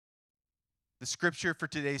The scripture for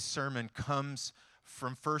today's sermon comes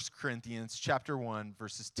from 1 Corinthians chapter 1,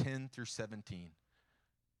 verses 10 through 17.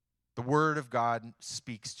 The word of God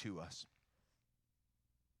speaks to us.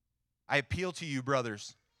 I appeal to you,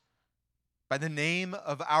 brothers, by the name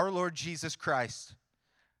of our Lord Jesus Christ,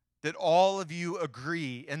 that all of you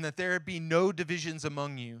agree and that there be no divisions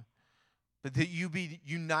among you, but that you be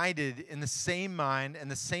united in the same mind and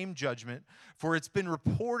the same judgment. For it's been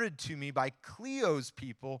reported to me by Cleo's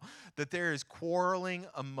people that there is quarreling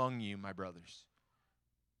among you, my brothers.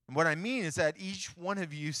 And what I mean is that each one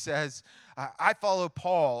of you says, I follow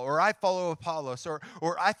Paul, or I follow Apollos, or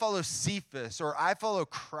I follow Cephas, or I follow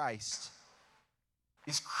Christ.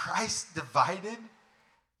 Is Christ divided?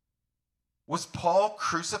 Was Paul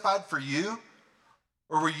crucified for you?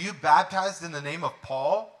 Or were you baptized in the name of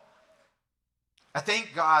Paul? I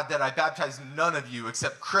thank God that I baptized none of you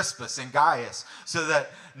except Crispus and Gaius, so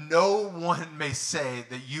that no one may say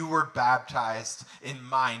that you were baptized in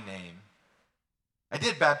my name. I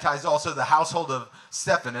did baptize also the household of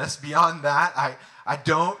Stephanas. Beyond that, I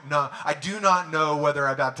don't know. I do not know whether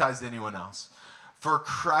I baptized anyone else. For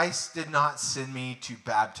Christ did not send me to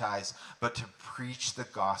baptize, but to preach the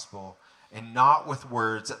gospel, and not with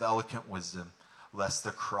words of eloquent wisdom, lest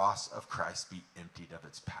the cross of Christ be emptied of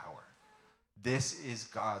its power. This is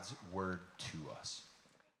God's word to us.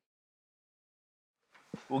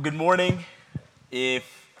 Well, good morning.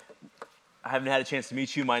 If I haven't had a chance to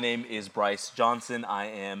meet you, my name is Bryce Johnson.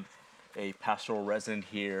 I am a pastoral resident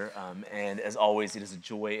here, and as always, it is a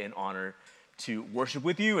joy and honor to worship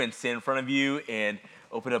with you and stand in front of you and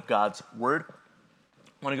open up God's word.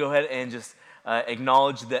 I want to go ahead and just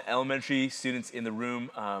acknowledge the elementary students in the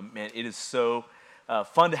room. Man, it is so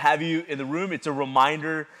fun to have you in the room. It's a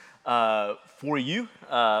reminder for you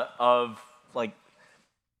of like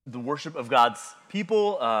the worship of God's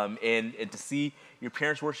people and to see your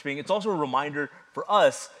parents worshiping. It's also a reminder for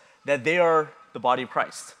us that they are the body of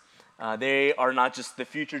Christ. They are not just the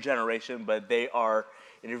future generation, but they are,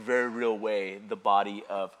 in a very real way, the body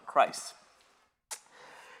of Christ.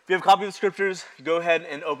 If you have a copy of the scriptures, go ahead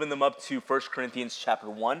and open them up to 1 Corinthians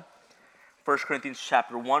chapter 1. 1 Corinthians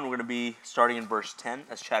chapter 1, we're going to be starting in verse 10,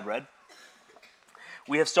 as Chad read.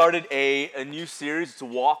 We have started a new series to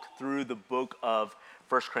walk through the book of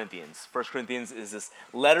 1 Corinthians. 1 Corinthians is this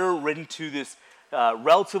letter written to this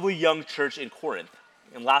relatively young church in Corinth.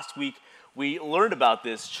 And last week, we learned about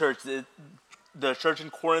this church. The church in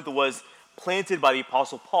Corinth was planted by the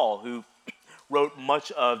Apostle Paul, who wrote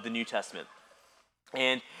much of the New Testament.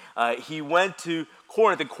 And he went to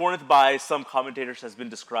Corinth, and Corinth, by some commentators, has been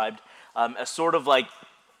described as sort of like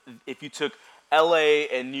if you took LA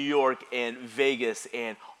and New York and Vegas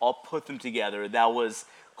and all put them together. That was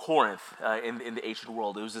Corinth in the ancient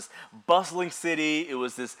world. It was this bustling city. It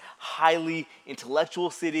was this highly intellectual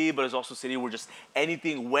city, but it was also a city where just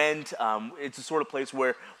anything went. It's the sort of place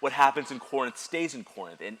where what happens in Corinth stays in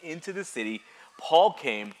Corinth. And into the city, Paul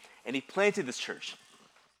came and he planted this church.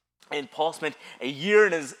 And Paul spent a year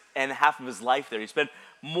and a half of his life there. He spent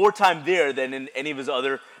more time there than in any of his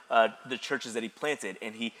other the churches that he planted.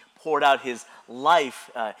 And he poured out his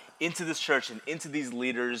life into this church and into these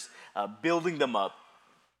leaders, building them up.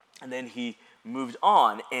 And then he moved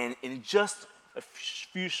on. And in just a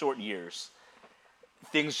few short years,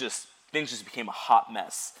 things just became a hot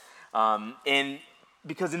mess. And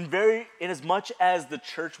because in as much as the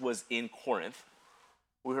church was in Corinth,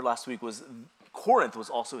 we heard last week was Corinth was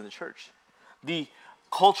also in the church. The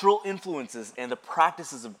cultural influences and the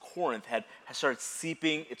practices of Corinth had started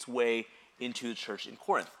seeping its way into the church in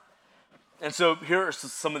Corinth. And so here are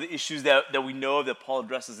some of the issues that we know of that Paul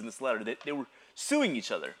addresses in this letter. That they were suing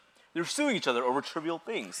each other. They were suing each other over trivial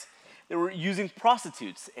things. They were using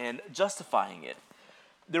prostitutes and justifying it.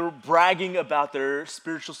 They were bragging about their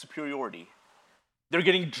spiritual superiority. They were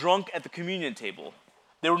getting drunk at the communion table.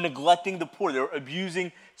 They were neglecting the poor. They were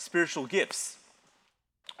abusing spiritual gifts.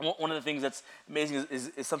 One of the things that's amazing is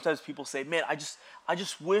sometimes people say, man, I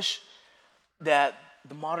just wish that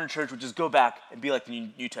the modern church would just go back and be like the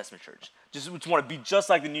New Testament church. Just want to be just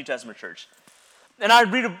like the New Testament church. And I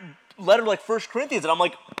read a letter like 1 Corinthians, and I'm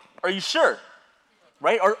like, are you sure?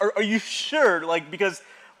 Right? Are you sure? Like, because,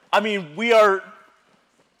 I mean, we are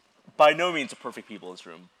by no means a perfect people in this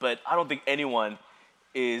room, but I don't think anyone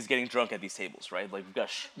is getting drunk at these tables, right? Like,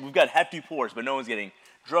 we've got hefty pours, but no one's getting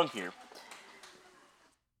drunk here.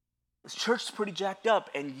 This church is pretty jacked up,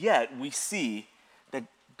 and yet we see that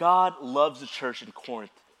God loves the church in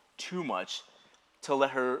Corinth too much to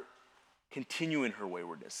let her continue in her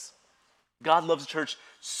waywardness. God loves the church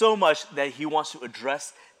so much that he wants to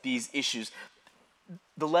address these issues.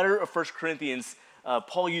 The letter of 1 Corinthians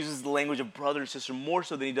Paul uses the language of brother and sister more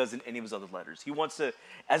so than he does in any of his other letters. He wants to,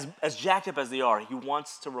 as jacked up as they are, he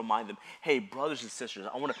wants to remind them, hey, brothers and sisters,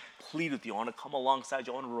 I want to plead with you. I want to come alongside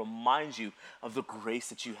you. I want to remind you of the grace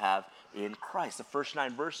that you have in Christ. The first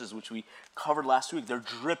 9 verses, which we covered last week, they're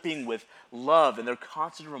dripping with love, and they're a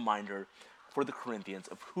constant reminder for the Corinthians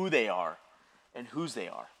of who they are and whose they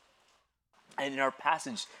are. And in our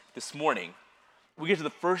passage this morning, we get to the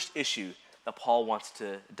first issue that Paul wants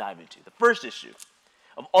to dive into. The first issue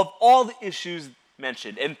of all the issues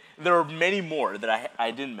mentioned, and there are many more that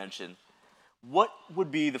I didn't mention, what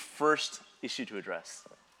would be the first issue to address?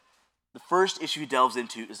 The first issue he delves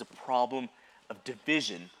into is the problem of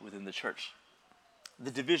division within the church.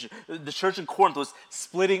 The division. The church in Corinth was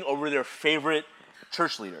splitting over their favorite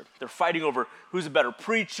church leader. They're fighting over who's a better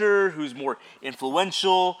preacher, who's more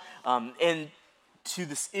influential, and to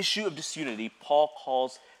this issue of disunity, Paul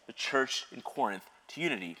calls the church in Corinth to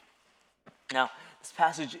unity. Now, this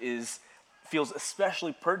passage feels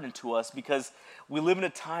especially pertinent to us because we live in a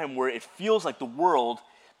time where it feels like the world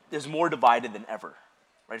is more divided than ever.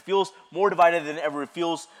 Right? It feels more divided than ever. It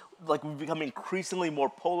feels like we've become increasingly more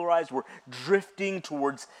polarized. We're drifting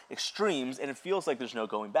towards extremes, and it feels like there's no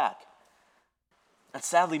going back. And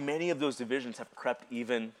sadly, many of those divisions have crept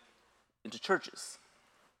even into churches.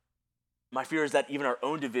 My fear is that even our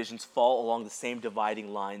own divisions fall along the same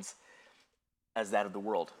dividing lines as that of the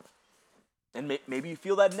world. And maybe you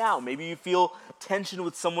feel that now. Maybe you feel tension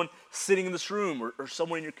with someone sitting in this room or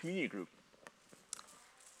someone in your community group.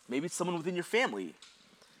 Maybe it's someone within your family.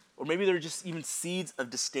 Or maybe there are just even seeds of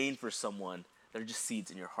disdain for someone that are just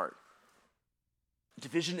seeds in your heart.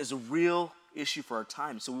 Division is a real issue for our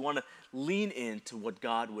time, so we want to lean into what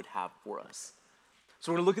God would have for us.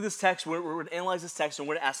 So we're going to look at this text, we're going to analyze this text, and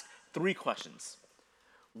we're going to ask 3 questions.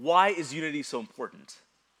 Why is unity so important?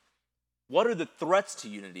 What are the threats to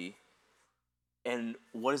unity? And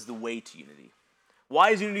what is the way to unity? Why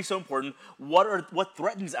is unity so important? What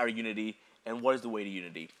threatens our unity? And what is the way to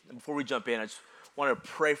unity? And before we jump in, I just want to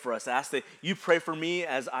pray for us. I ask that you pray for me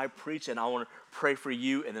as I preach, and I want to pray for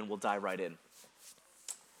you, and then we'll dive right in.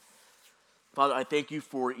 Father, I thank you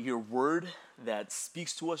for your word that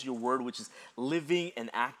speaks to us, your word which is living and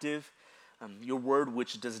active, your word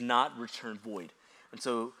which does not return void. And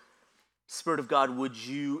so, Spirit of God, would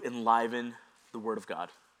you enliven the word of God?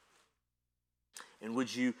 And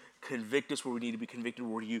would you convict us where we need to be convicted?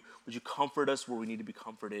 Would you comfort us where we need to be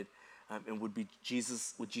comforted? And would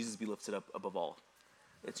Jesus be lifted up above all?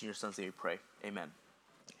 It's in your Son's name we pray. Amen.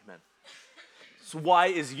 Amen. So why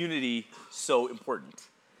is unity so important?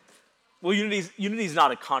 Well, unity is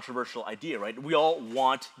not a controversial idea, right? We all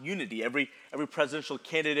want unity. Every presidential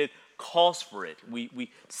candidate calls for it.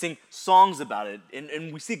 We sing songs about it,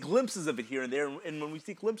 and we see glimpses of it here and there. And when we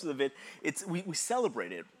see glimpses of it, we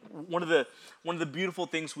celebrate it. One of the beautiful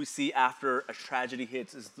things we see after a tragedy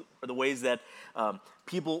hits are the ways that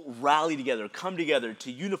people rally together, come together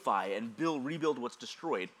to unify and rebuild what's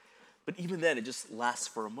destroyed. But even then, it just lasts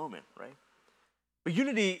for a moment, right? But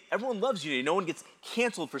unity, everyone loves unity. No one gets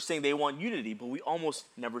canceled for saying they want unity, but we almost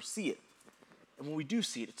never see it. And when we do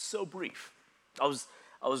see it, it's so brief. I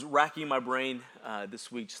was racking my brain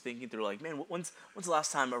this week just thinking through, like, man, when's the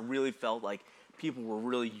last time I really felt like people were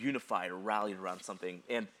really unified or rallied around something?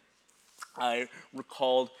 And I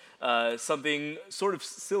recalled something sort of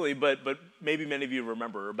silly, but maybe many of you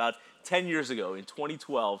remember. About 10 years ago, in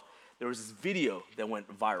 2012, there was this video that went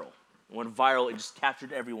viral. It went viral, it just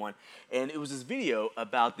captured everyone. And it was this video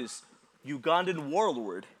about this Ugandan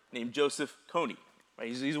warlord named Joseph Kony. Right?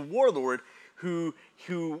 He's a warlord who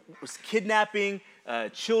was kidnapping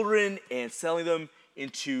children and selling them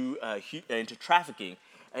into trafficking.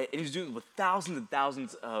 And he was doing it with thousands and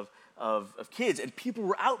thousands of kids, and people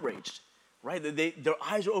were outraged. Right? Their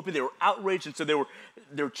eyes were open, they were outraged, and so they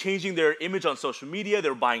were changing their image on social media. They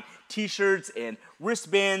were buying T-shirts and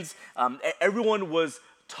wristbands. Everyone was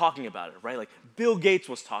talking about it, right? Like Bill Gates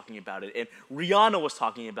was talking about it, and Rihanna was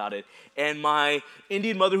talking about it, and my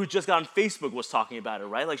Indian mother who just got on Facebook was talking about it,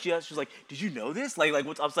 right? Like she was like, "Did you know this?" I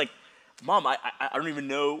was like, "Mom, I don't even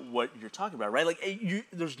know what you're talking about, right?" Like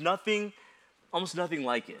there's almost nothing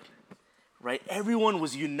like it, right? Everyone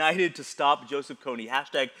was united to stop Joseph Kony.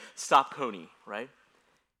 #StopKony, right?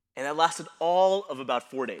 And that lasted all of about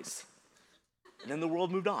 4 days, and then the world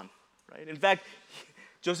moved on, right? In fact,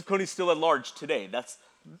 Joseph Kony is still at large today. That's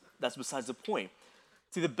besides the point.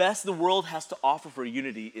 See, the best the world has to offer for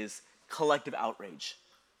unity is collective outrage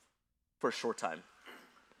for a short time.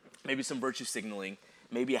 Maybe some virtue signaling,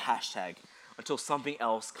 maybe a hashtag, until something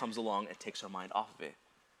else comes along and takes our mind off of it.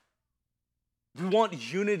 We want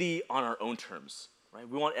unity on our own terms, right?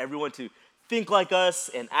 We want everyone to think like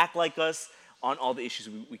us and act like us. on all the issues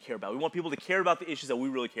we care about. We want people to care about the issues that we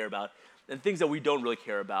really care about, and things that we don't really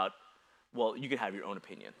care about, well, you can have your own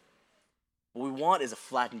opinion. What we want is a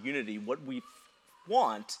flattened unity. What we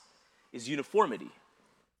want is uniformity,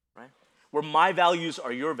 right? Where my values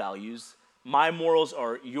are your values, my morals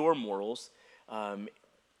are your morals, and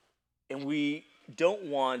we don't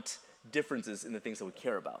want differences in the things that we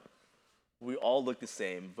care about. We all look the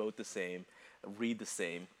same, vote the same, read the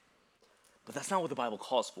same, but that's not what the Bible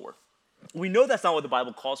calls for. We know that's not what the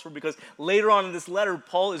Bible calls for because later on in this letter,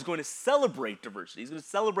 Paul is going to celebrate diversity. He's going to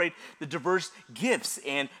celebrate the diverse gifts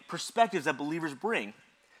and perspectives that believers bring.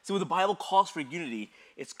 So when the Bible calls for unity,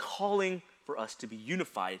 it's calling for us to be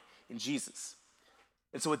unified in Jesus.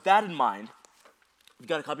 And so with that in mind, we've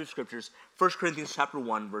got a copy of scriptures, 1 Corinthians chapter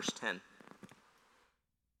 1, verse 10.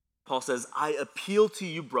 Paul says, I appeal to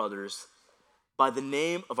you, brothers, by the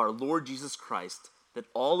name of our Lord Jesus Christ, that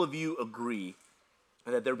all of you agree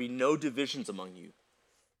and that there be no divisions among you,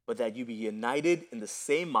 but that you be united in the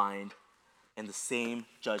same mind and the same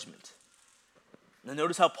judgment. Now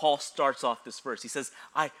notice how Paul starts off this verse. He says,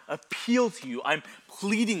 I appeal to you, I'm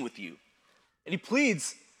pleading with you. And he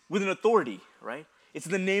pleads with an authority, right? It's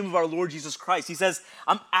in the name of our Lord Jesus Christ. He says,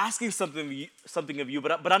 I'm asking something of you,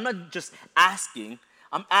 but I'm not just asking.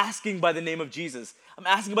 I'm asking by the name of Jesus. I'm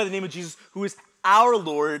asking by the name of Jesus, who is our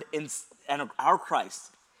Lord and our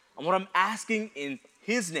Christ. And what I'm asking in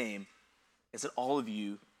his name is that all of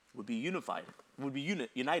you would be unified, would be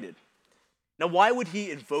united. Now, why would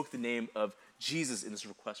he invoke the name of Jesus in this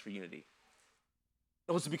request for unity?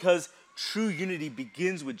 It was because true unity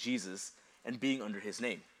begins with Jesus and being under his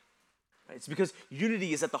name. It's because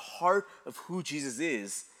unity is at the heart of who Jesus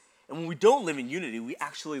is. And when we don't live in unity, we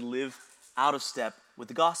actually live out of step with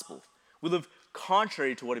the gospel. We live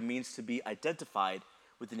contrary to what it means to be identified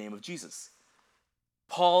with the name of Jesus.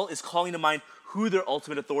 Paul is calling to mind who their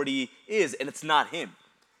ultimate authority is, and it's not him.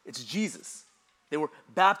 It's Jesus. They were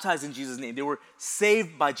baptized in Jesus' name. They were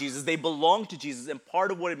saved by Jesus. They belong to Jesus, and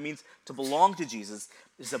part of what it means to belong to Jesus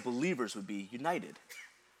is that believers would be united.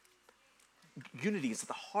 Unity is at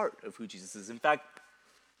the heart of who Jesus is. In fact,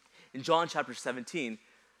 in John chapter 17,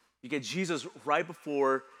 you get Jesus right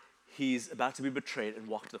before he's about to be betrayed and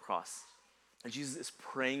walk to the cross. And Jesus is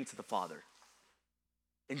praying to the Father.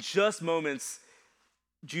 In just moments,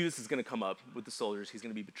 Judas is going to come up with the soldiers. He's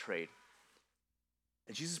going to be betrayed.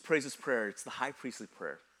 And Jesus prays this prayer. It's the high priestly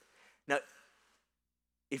prayer. Now,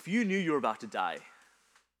 if you knew you were about to die,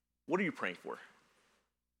 what are you praying for?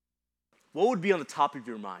 What would be on the top of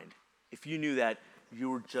your mind if you knew that you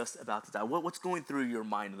were just about to die? What's going through your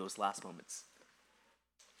mind in those last moments?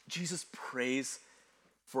 Jesus prays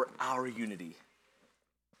for our unity.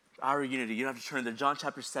 Our unity. You don't have to turn there. John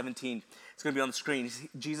chapter 17. It's going to be on the screen.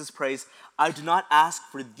 Jesus prays, I do not ask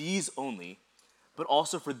for these only, but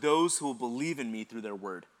also for those who will believe in me through their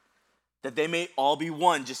word, that they may all be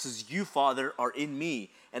one, just as you, Father, are in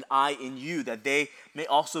me, and I in you, that they may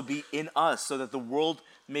also be in us, so that the world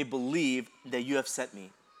may believe that you have sent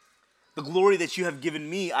me. The glory that you have given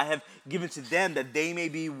me, I have given to them, that they may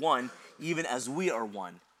be one, even as we are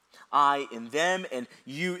one. I in them and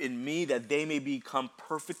you in me, that they may become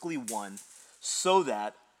perfectly one, so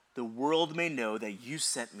that the world may know that you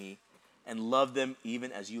sent me and love them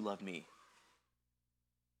even as you love me.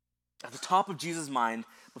 At the top of Jesus' mind,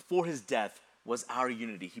 before his death, was our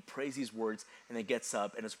unity. He prays these words and then gets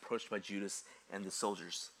up and is approached by Judas and the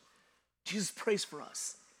soldiers. Jesus prays for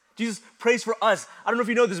us. Jesus prays for us. I don't know if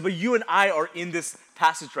you know this, but you and I are in this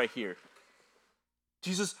passage right here.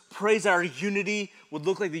 Jesus prays that our unity would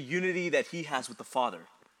look like the unity that he has with the Father.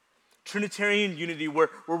 Trinitarian unity where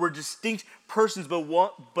we're distinct persons but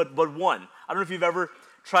one. I don't know if you've ever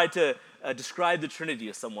tried to describe the Trinity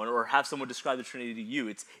to someone or have someone describe the Trinity to you.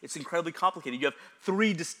 It's incredibly complicated. You have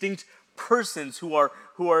three distinct persons who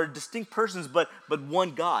are distinct persons but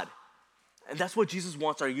one God. And that's what Jesus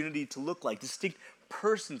wants our unity to look like. Distinct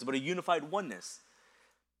persons but a unified oneness.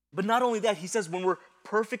 But not only that, he says when we're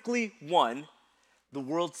perfectly one, the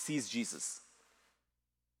world sees Jesus.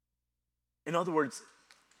 In other words,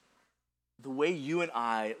 the way you and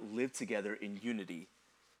I live together in unity,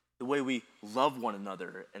 the way we love one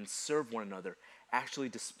another and serve one another, actually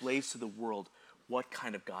displays to the world what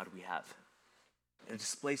kind of God we have. And it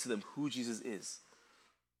displays to them who Jesus is.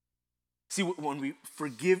 See, when we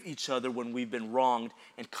forgive each other when we've been wronged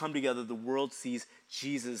and come together, the world sees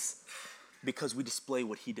Jesus because we display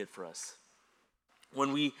what he did for us.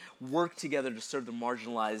 When we work together to serve the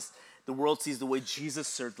marginalized, the world sees the way Jesus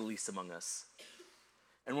served the least among us.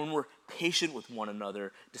 And when we're patient with one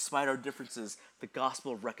another, despite our differences, the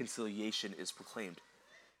gospel of reconciliation is proclaimed.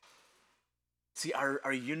 See,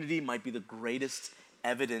 our unity might be the greatest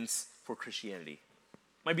evidence for Christianity.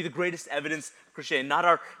 Might be the greatest evidence of Christianity, not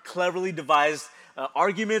our cleverly devised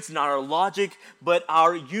arguments, not our logic, but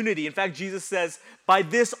our unity. In fact, Jesus says, by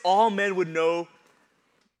this all men would know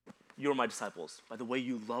you're my disciples, by the way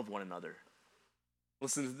you love one another.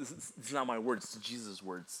 Listen, this is not my words, it's Jesus'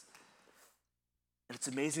 words. And it's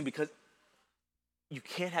amazing because you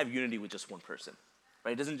can't have unity with just one person.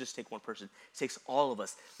 Right? It doesn't just take one person. It takes all of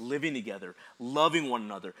us living together, loving one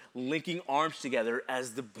another, linking arms together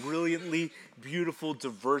as the brilliantly beautiful,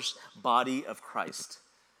 diverse body of Christ.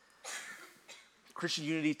 Christian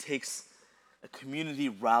unity takes a community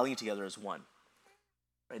rallying together as one.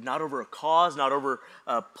 Right? Not over a cause, not over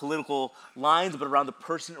political lines, but around the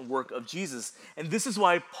person and work of Jesus. And this is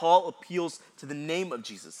why Paul appeals to the name of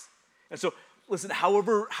Jesus. And so, listen,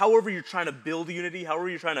 however you're trying to build unity, however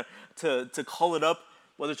you're trying to call it up,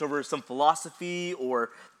 whether it's over some philosophy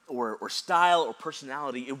or style or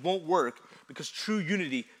personality, it won't work because true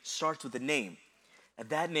unity starts with a name. And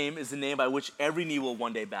that name is the name by which every knee will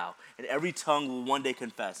one day bow and every tongue will one day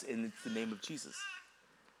confess, and it's the name of Jesus.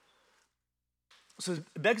 So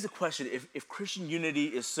it begs the question, if Christian unity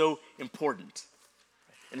is so important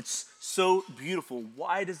and it's so beautiful,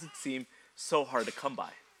 why does it seem so hard to come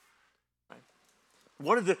by? Right?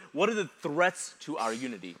 What are the threats to our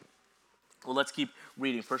unity? Well, let's keep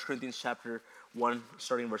reading. 1 Corinthians chapter 1,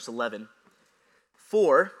 starting in verse 11.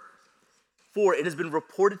 For it has been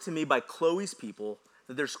reported to me by Chloe's people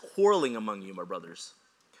that there's quarreling among you, my brothers.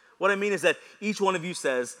 What I mean is that each one of you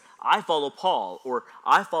says, I follow Paul, or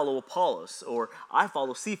I follow Apollos, or I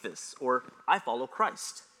follow Cephas, or I follow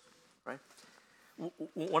Christ. Right?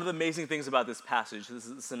 One of the amazing things about this passage, this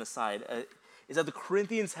is an aside, is that the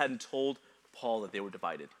Corinthians hadn't told Paul that they were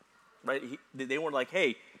divided. Right? They weren't like,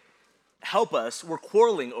 hey, help us, we're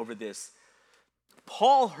quarreling over this.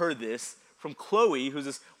 Paul heard this from Chloe, who's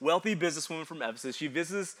this wealthy businesswoman from Ephesus. She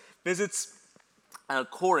visits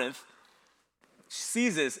Corinth, she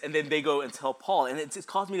sees this, and then they go and tell Paul. And it's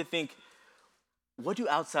caused me to think, what do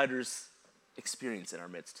outsiders experience in our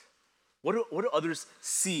midst? What do others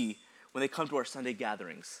see when they come to our Sunday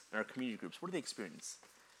gatherings and our community groups? What do they experience?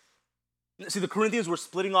 See, the Corinthians were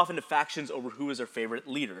splitting off into factions over who is their favorite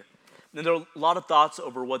leader. And there are a lot of thoughts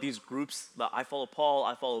over what these groups, the I follow Paul,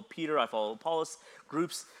 I follow Peter, I follow Apollos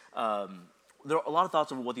groups, there are a lot of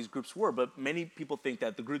thoughts over what these groups were, but many people think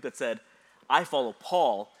that the group that said, I follow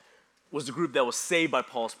Paul, was the group that was saved by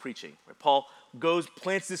Paul's preaching. Right? Paul goes,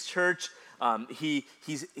 plants this church, he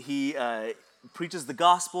preaches the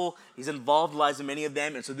gospel, he's involved in the lives of many of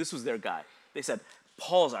them, and so this was their guy. They said,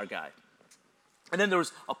 Paul's our guy. And then there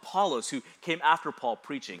was Apollos, who came after Paul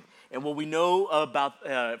preaching. And what we know about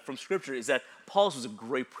from Scripture is that Apollos was a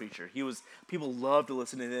great preacher. People loved to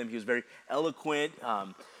listen to him. He was very eloquent.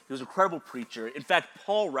 He was an incredible preacher. In fact,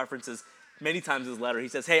 Paul references many times in his letter. He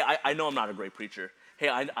says, hey, I know I'm not a great preacher. Hey,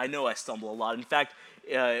 I know I stumble a lot. In fact,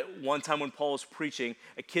 one time when Paul was preaching,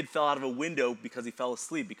 a kid fell out of a window because he fell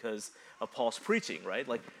asleep because of Paul's preaching, right?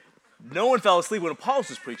 Like, no one fell asleep when Apollos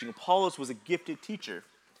was preaching. Apollos was a gifted teacher.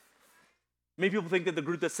 Many people think that the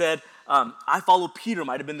group that said, I follow Peter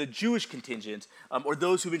might have been the Jewish contingent, or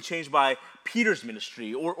those who've been changed by Peter's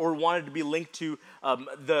ministry, or wanted to be linked to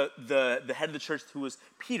the head of the church who was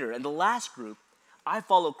Peter. And the last group, I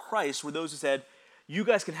follow Christ, were those who said, you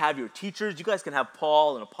guys can have your teachers, you guys can have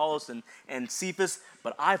Paul and Apollos and Cephas,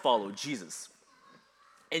 but I follow Jesus.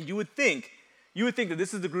 And you would think that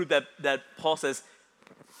this is the group that Paul says,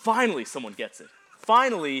 finally someone gets it.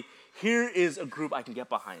 Finally, here is a group I can get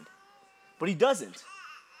behind. But he doesn't.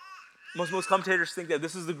 Most commentators think that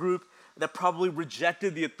this is the group that probably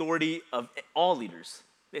rejected the authority of all leaders.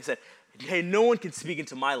 They said, hey, no one can speak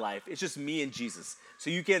into my life. It's just me and Jesus. So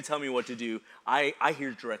you can't tell me what to do. I hear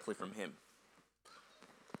directly from him.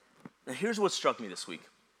 Now here's what struck me this week.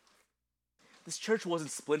 This church wasn't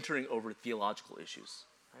splintering over theological issues.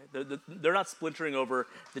 Right? They're not splintering over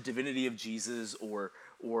the divinity of Jesus or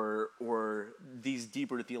these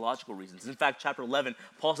deeper theological reasons. In fact, chapter 11,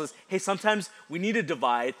 Paul says, hey, sometimes we need to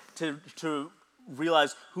divide to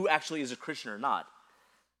realize who actually is a Christian or not.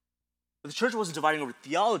 But the church wasn't dividing over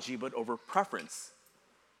theology, but over preference.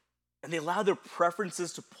 And they allowed their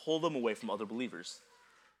preferences to pull them away from other believers.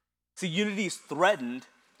 See, unity is threatened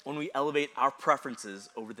when we elevate our preferences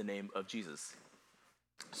over the name of Jesus.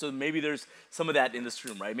 So maybe there's some of that in this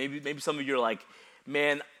room, right? Maybe some of you are like,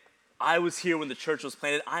 man, I was here when the church was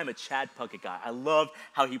planted. I am a Chad Puckett guy. I love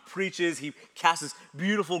how he preaches. He casts this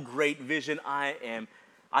beautiful, great vision. I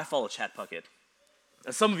follow Chad Puckett.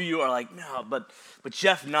 And some of you are like, no, but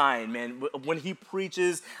Jeff Nine, man, when he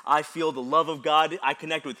preaches, I feel the love of God. I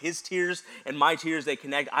connect with his tears, and my tears, they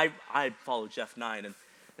connect. I follow Jeff Nine. And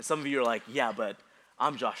some of you are like, yeah, but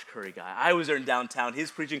I'm Josh Curry guy. I was there in downtown. His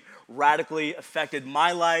preaching radically affected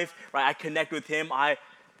my life, right? I connect with him.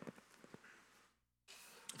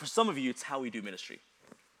 For some of you, it's how we do ministry,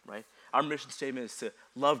 right? Our mission statement is to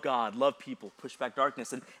love God, love people, push back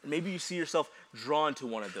darkness. And maybe you see yourself drawn to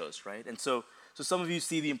one of those, right? And so some of you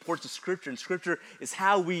see the importance of Scripture, and Scripture is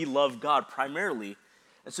how we love God primarily.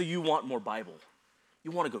 And so you want more Bible. You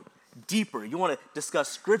want to go deeper. You want to discuss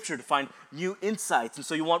Scripture to find new insights. And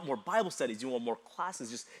so you want more Bible studies. You want more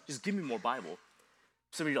classes. Just give me more Bible.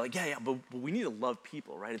 Some of you are like, yeah, but we need to love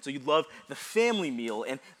people, right? And so you love the family meal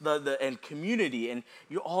and and community, and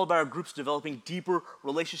you're all about our groups developing deeper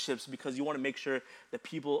relationships because you want to make sure that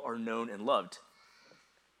people are known and loved.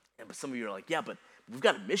 But some of you are like, yeah, but we've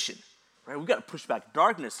got a mission, right? We've got to push back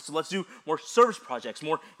darkness. So let's do more service projects,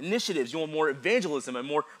 more initiatives. You want more evangelism and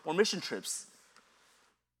more mission trips.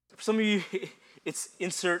 For some of you, it's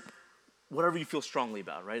insert whatever you feel strongly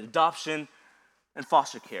about, right? Adoption and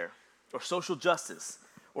foster care, or social justice,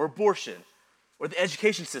 or abortion, or the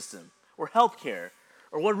education system, or healthcare,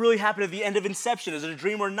 or what really happened at the end of Inception. Is it a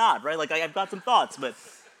dream or not, right? Like, I've got some thoughts, but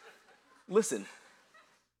listen,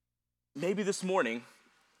 maybe this morning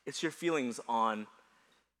it's your feelings on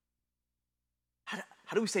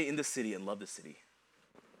how do we say in the city and love the city?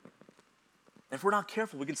 And if we're not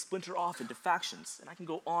careful, we can splinter off into factions, and I can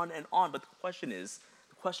go on and on, but the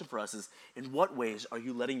question for us is, in what ways are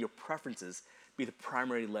you letting your preferences be the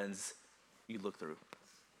primary lens you look through?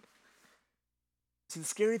 See, the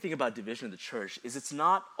scary thing about division in the church is it's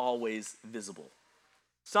not always visible.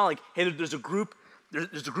 It's not like, hey, there's a group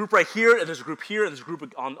right here, and there's a group here, and there's a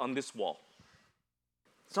group on this wall.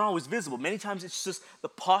 It's not always visible. Many times it's just the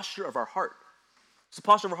posture of our heart. It's the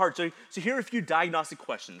posture of our heart. So here are a few diagnostic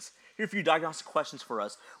questions. Here are a few diagnostic questions for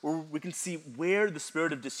us where we can see where the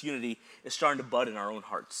spirit of disunity is starting to bud in our own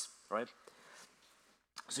hearts, right?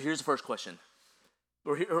 So here's the first question.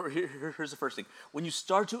 Here's the first thing. When you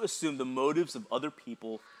start to assume the motives of other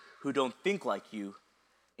people who don't think like you,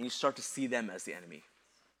 and you start to see them as the enemy.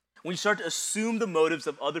 When you start to assume the motives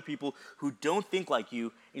of other people who don't think like you,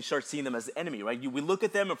 and you start seeing them as the enemy, right? We look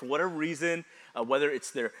at them, and for whatever reason, whether it's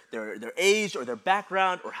their age or their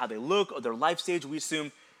background or how they look or their life stage, we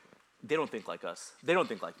assume they don't think like us. They don't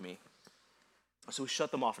think like me. So we shut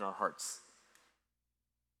them off in our hearts.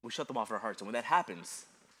 And when that happens,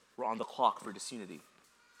 we're on the clock for disunity.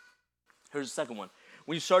 Here's the second one.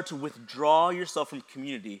 When you start to withdraw yourself from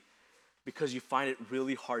community because you find it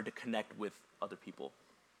really hard to connect with other people.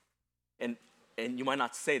 And you might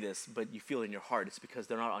not say this, but you feel it in your heart. It's because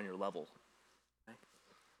they're not on your level. Right?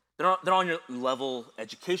 They're not on your level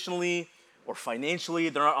educationally or financially.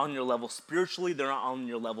 They're not on your level spiritually. They're not on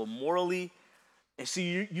your level morally. And so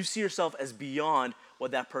you see yourself as beyond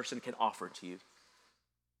what that person can offer to you.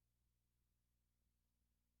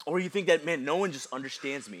 Or you think that, man, no one just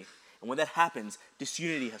understands me. And when that happens,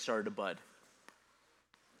 disunity has started to bud.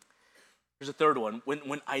 Here's a third one.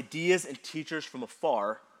 When ideas and teachers from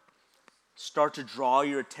afar start to draw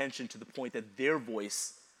your attention to the point that their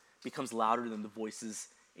voice becomes louder than the voices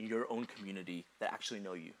in your own community that actually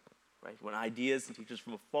know you, right? When ideas and teachers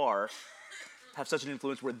from afar have such an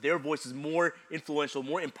influence where their voice is more influential,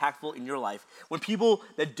 more impactful in your life. When people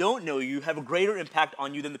that don't know you have a greater impact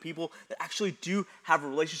on you than the people that actually do have a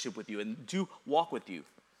relationship with you and do walk with you.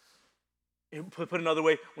 Put another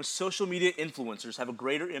way, when social media influencers have a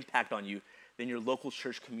greater impact on you than your local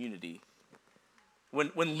church community.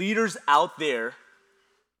 When leaders out there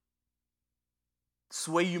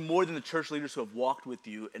sway you more than the church leaders who have walked with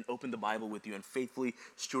you and opened the Bible with you and faithfully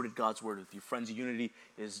stewarded God's word with you. Friends,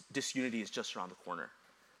 disunity is just around the corner.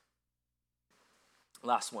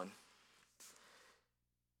 Last one.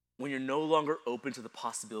 When you're no longer open to the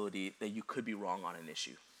possibility that you could be wrong on an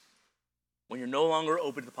issue. When you're no longer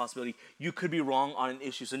open to the possibility you could be wrong on an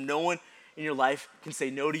issue. So no one in your life can say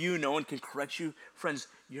no to you. No one can correct you. Friends,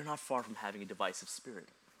 you're not far from having a divisive spirit.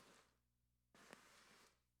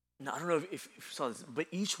 Now, I don't know if you saw this, but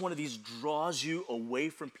each one of these draws you away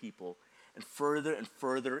from people and further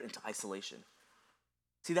into isolation.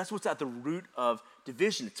 See, that's what's at the root of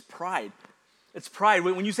division. It's pride. It's pride.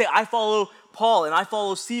 When you say, I follow Paul and I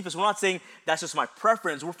follow Cephas, we're not saying that's just my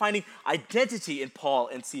preference. We're finding identity in Paul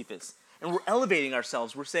and Cephas. And we're elevating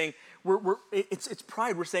ourselves. We're saying, it's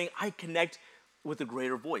pride. We're saying, I connect with a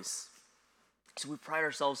greater voice. So we pride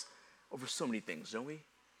ourselves over so many things, don't we?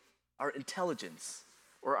 Our intelligence,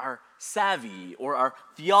 or our savvy, or our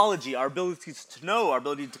theology, our ability to know, our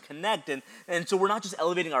ability to connect. And so we're not just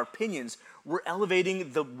elevating our opinions, we're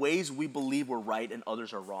elevating the ways we believe we're right and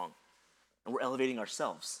others are wrong. And we're elevating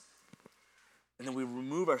ourselves. And then we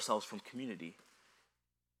remove ourselves from community.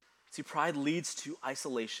 See, pride leads to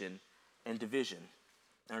isolation and division.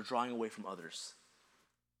 and are drawing away from others.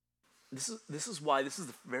 This is why this is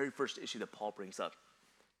the very first issue that Paul brings up.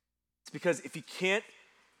 It's because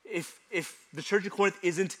if the church of Corinth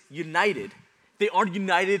isn't united, they aren't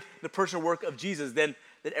united in the personal work of Jesus, then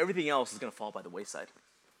everything else is going to fall by the wayside.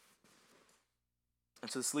 And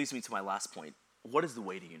so this leads me to my last point. What is the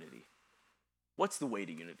way to unity? What's the way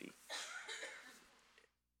to unity?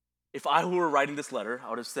 If I were writing this letter, I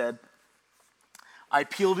would have said, I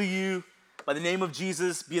appeal to you by the name of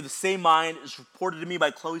Jesus, be of the same mind as reported to me by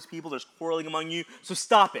Chloe's people. There's quarreling among you, so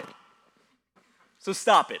stop it.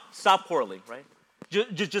 Stop quarreling, right?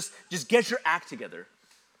 Just get your act together.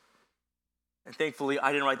 And thankfully,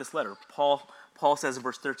 I didn't write this letter. Paul says in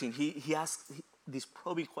verse 13, he asks these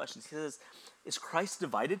probing questions. He says, is Christ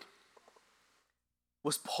divided?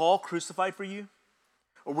 Was Paul crucified for you?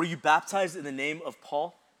 Or were you baptized in the name of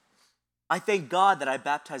Paul? I thank God that I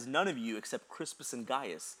baptized none of you except Crispus and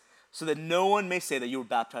Gaius, so that no one may say that you were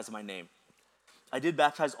baptized in my name. I did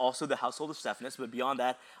baptize also the household of Stephanas, but beyond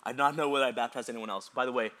that, I do not know whether I baptized anyone else. By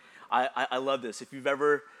the way, I love this. If you've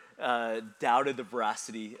ever doubted the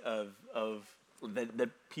veracity of that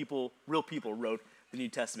real people wrote the New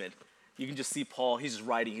Testament, you can just see Paul, he's just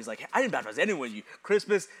writing. He's like, I didn't baptize anyone of you.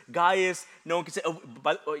 Crispus, Gaius, no one can say,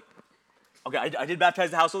 okay, I did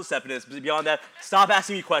baptize the household of Stephanas, but beyond that, stop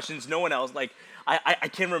asking me questions. No one else. Like, I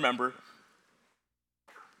can't remember.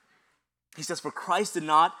 He says, for Christ did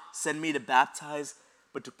not send me to baptize,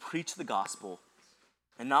 but to preach the gospel,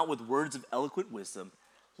 and not with words of eloquent wisdom,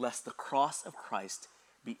 lest the cross of Christ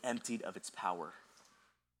be emptied of its power.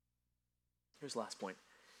 Here's the last point.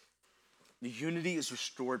 The unity is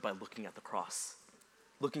restored by looking at the cross.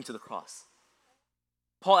 Looking to the cross.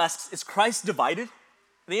 Paul asks, is Christ divided? And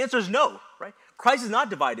the answer is no, right? Christ is not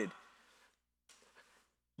divided.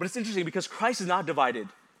 But it's interesting because Christ is not divided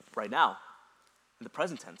right now, in the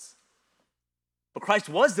present tense. But Christ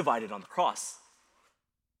was divided on the cross.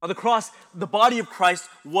 On the cross, the body of Christ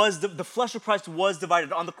was, the flesh of Christ was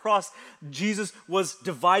divided. On the cross, Jesus was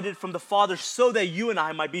divided from the Father so that you and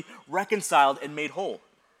I might be reconciled and made whole.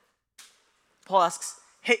 Paul asks,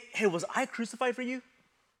 hey, was I crucified for you?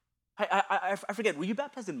 I forget, were you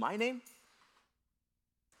baptized in my name?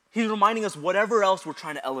 He's reminding us whatever else we're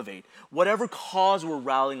trying to elevate, whatever cause we're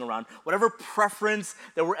rallying around, whatever preference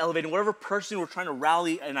that we're elevating, whatever person we're trying to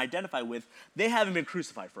rally and identify with, they haven't been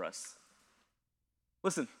crucified for us.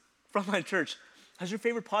 Listen, Frontline Church, has your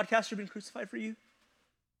favorite podcaster been crucified for you?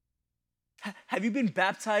 Have you been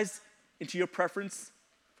baptized into your preference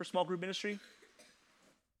for small group ministry?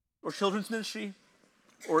 Or children's ministry?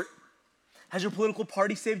 Or has your political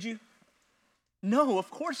party saved you? No, of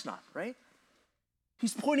course not, right?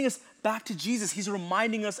 He's pointing us back to Jesus. He's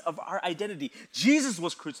reminding us of our identity. Jesus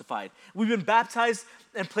was crucified. We've been baptized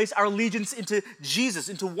and placed our allegiance into Jesus,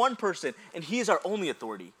 into one person, and he is our only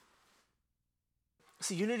authority.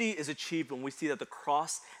 See, unity is achieved when we see that the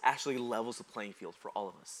cross actually levels the playing field for all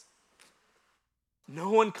of us. No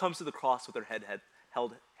one comes to the cross with their head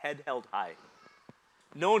held high.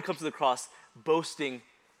 No one comes to the cross boasting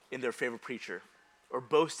in their favorite preacher or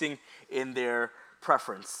boasting in their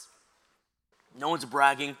preference. No one's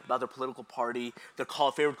bragging about their political party, their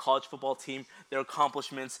favorite college football team, their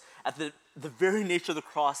accomplishments. At the very nature of the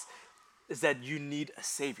cross is that you need a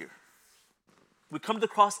Savior. We come to the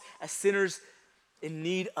cross as sinners in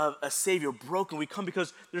need of a Savior, broken. We come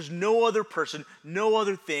because there's no other person, no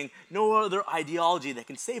other thing, no other ideology that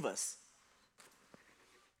can save us.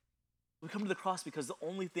 We come to the cross because the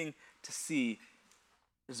only thing to see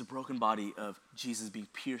is the broken body of Jesus being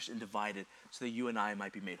pierced and divided so that you and I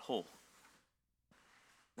might be made whole.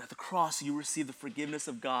 At the cross, you receive the forgiveness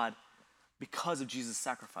of God because of Jesus'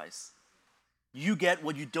 sacrifice. You get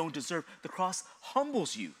what you don't deserve. The cross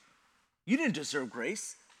humbles you. You didn't deserve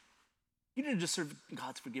grace. You didn't deserve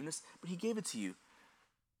God's forgiveness, but he gave it to you.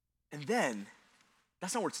 And then,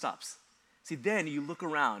 that's not where it stops. See, then you look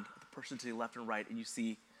around at the person to your left and right, and you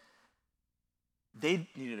see they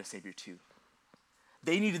needed a Savior too.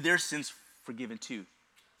 They needed their sins forgiven too.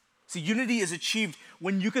 See, unity is achieved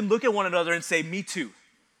when you can look at one another and say, me too.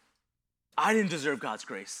 I didn't deserve God's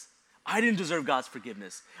grace. I didn't deserve God's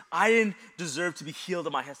forgiveness. I didn't deserve to be healed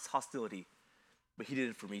of my hostility, but he did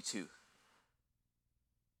it for me too.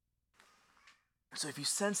 So if you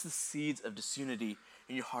sense the seeds of disunity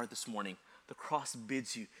in your heart this morning, the cross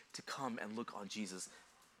bids you to come and look on Jesus.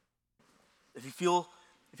 If you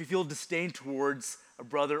feel disdain towards a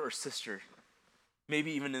brother or sister,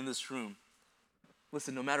 maybe even in this room,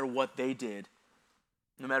 listen, no matter what they did,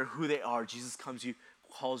 no matter who they are, Jesus comes to you,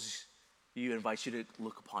 calls you, invites you to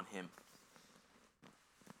look upon him.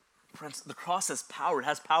 Friends, the cross has power. It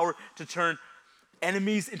has power to turn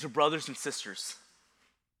enemies into brothers and sisters.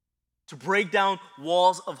 to break down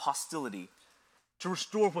walls of hostility, to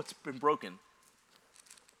restore what's been broken.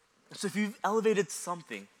 So if you've elevated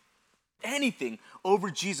something, anything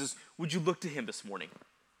over Jesus, would you look to him this morning?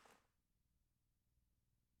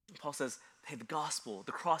 Paul says, hey, the gospel,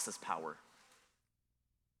 the cross has power.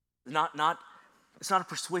 It's not a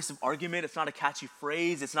persuasive argument. It's not a catchy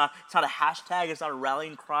phrase. It's not a hashtag. It's not a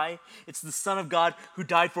rallying cry. It's the Son of God who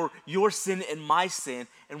died for your sin and my sin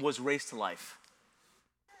and was raised to life.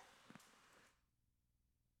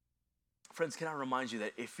 Friends, can I remind you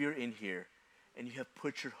that if you're in here and you have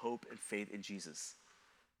put your hope and faith in Jesus,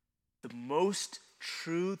 the most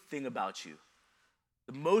true thing about you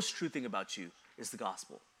is the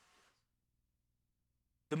gospel.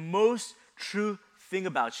 The most true thing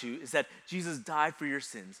about you is that Jesus died for your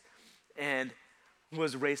sins and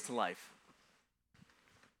was raised to life.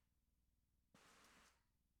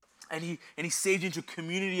 And he saved you into a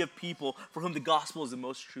community of people for whom the gospel is the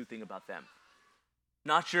most true thing about them.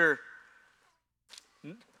 Not your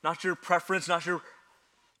preference, not your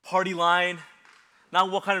party line, not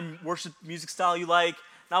what kind of worship music style you like,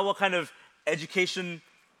 not what kind of education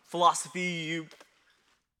philosophy you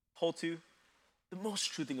hold to. The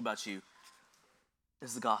most true thing about you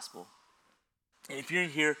is the gospel. And if you're in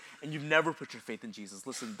here and you've never put your faith in Jesus,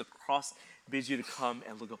 listen, the cross bids you to come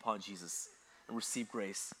and look upon Jesus and receive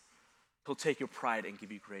grace. He'll take your pride and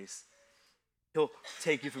give you grace. He'll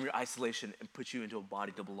take you from your isolation and put you into a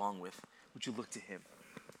body to belong with. Would you look to him?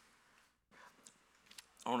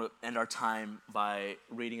 I want to end our time by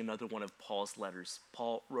reading another one of Paul's letters.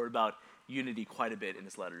 Paul wrote about unity quite a bit in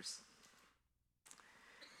his letters.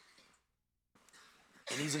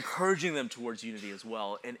 And he's encouraging them towards unity as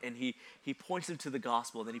well. And he points them to the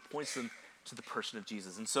gospel, and then he points them to the person of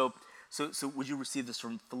Jesus. And so would you receive this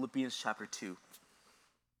from Philippians chapter 2?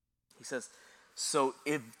 He says, so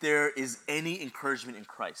if there is any encouragement in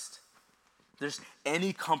Christ, there's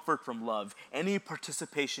any comfort from love, any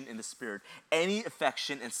participation in the Spirit, any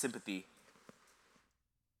affection and sympathy,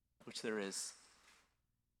 which there is,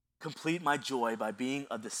 complete my joy by being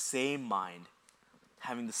of the same mind,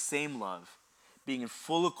 having the same love, being in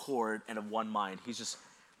full accord and of one mind. He's just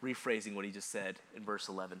rephrasing what he just said in verse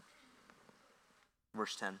 11.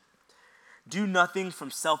 Verse 10. Do nothing from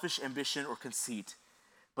selfish ambition or conceit,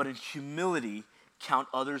 but in humility count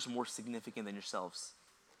others more significant than yourselves.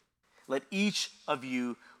 Let each of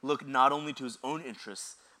you look not only to his own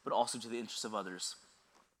interests, but also to the interests of others.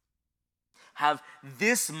 Have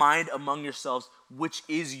this mind among yourselves, which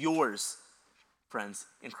is yours, friends,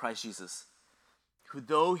 in Christ Jesus, who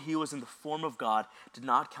though he was in the form of God, did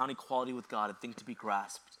not count equality with God a thing to be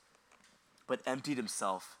grasped, but emptied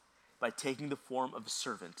himself by taking the form of a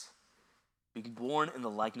servant, being born in the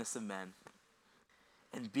likeness of men.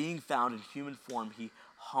 And being found in human form, he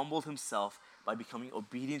humbled himself by becoming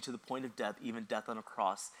obedient to the point of death, even death on a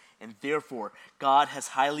cross. And therefore, God has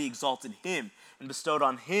highly exalted him and bestowed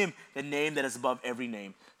on him the name that is above every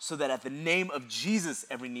name, so that at the name of Jesus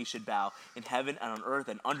every knee should bow in heaven and on earth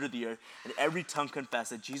and under the earth, and every tongue confess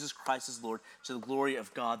that Jesus Christ is Lord, to the glory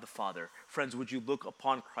of God the Father. Friends, would you look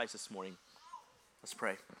upon Christ this morning? Let's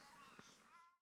pray.